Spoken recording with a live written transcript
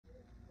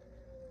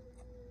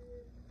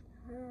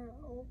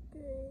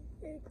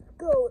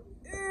go.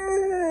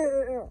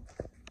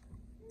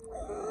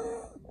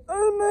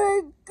 Oh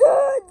my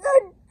God, the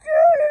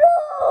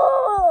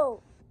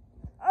journal!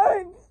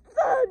 I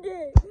found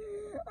it!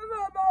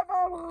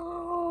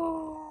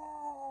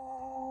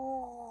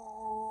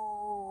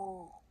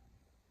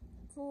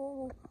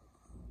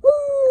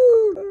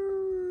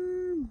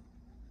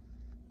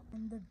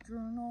 In the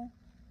journal,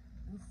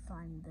 you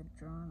find the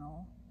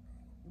journal.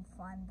 You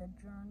find the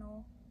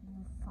journal.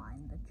 You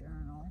find the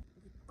journal.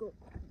 Go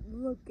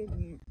look in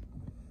it.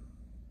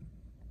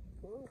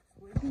 Oh,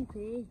 squishy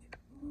page.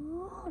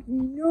 Oh,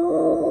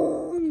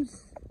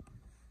 gnomes!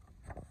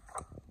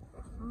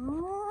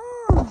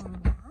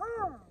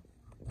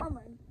 Oh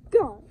my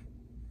God,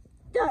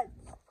 that's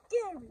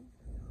scary.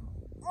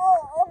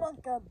 Oh my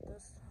God,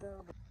 that's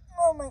terrible.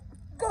 Oh my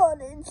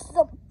God, it's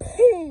the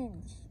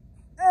page.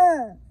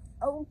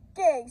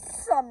 Okay,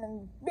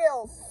 summon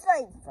Bill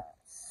Cipher.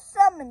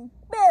 Summon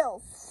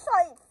Bill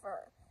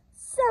Cipher.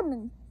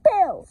 Summon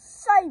Bill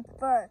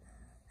Cipher.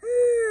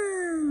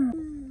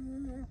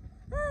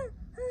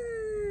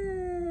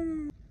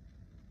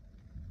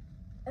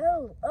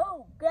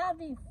 Oh,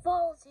 Gravity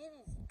Falls, it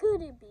is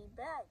good to be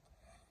back.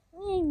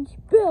 Name's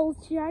Bill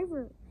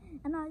Cipher,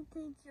 and I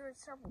think you're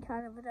some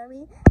kind of a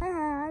dummy.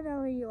 I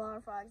know who you are,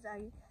 Fox. How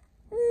do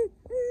you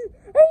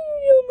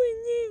know my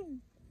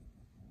name?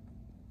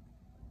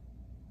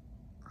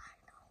 I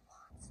know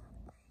lots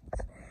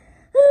of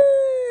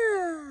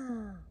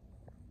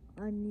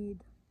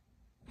things.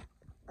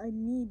 I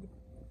need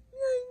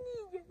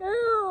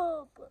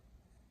help.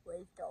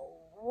 With the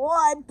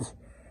what?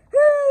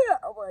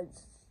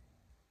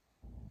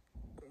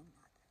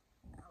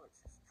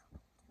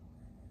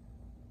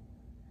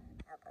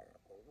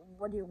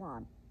 What do you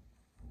want?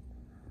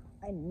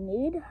 I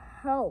need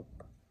help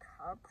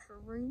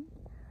capturing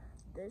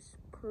this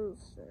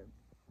person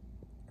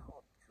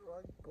called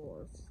Drug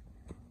Boss.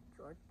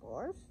 Drug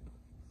Boss?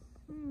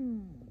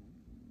 Don't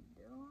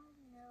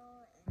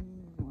know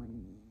anyone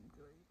named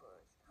Drug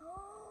Boss.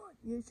 Oh,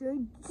 yes I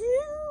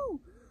do!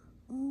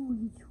 Oh,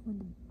 he's from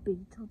the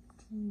Big Top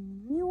Team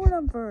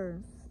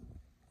Universe.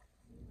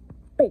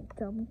 Big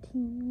Top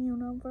Team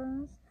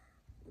Universe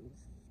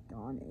is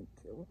gone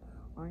into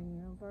our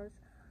universe.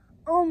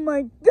 Oh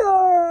my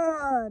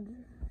God!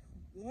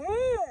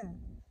 Yeah!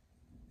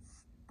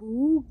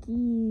 Spooky!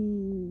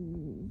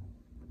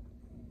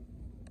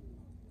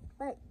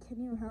 Wait, can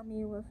you help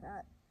me with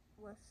that?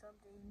 With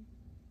something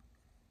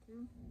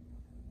too?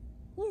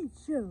 Yeah,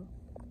 sure.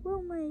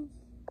 We'll make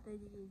the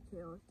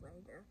details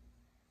later.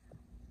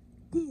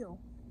 Deal.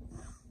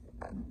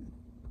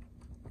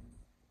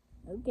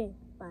 Okay,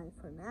 bye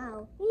for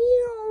now.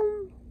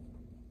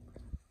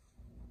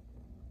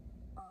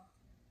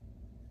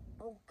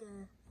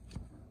 Okay.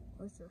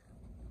 Let's just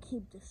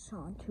keep this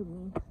on to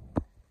me.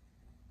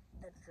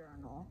 The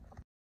journal.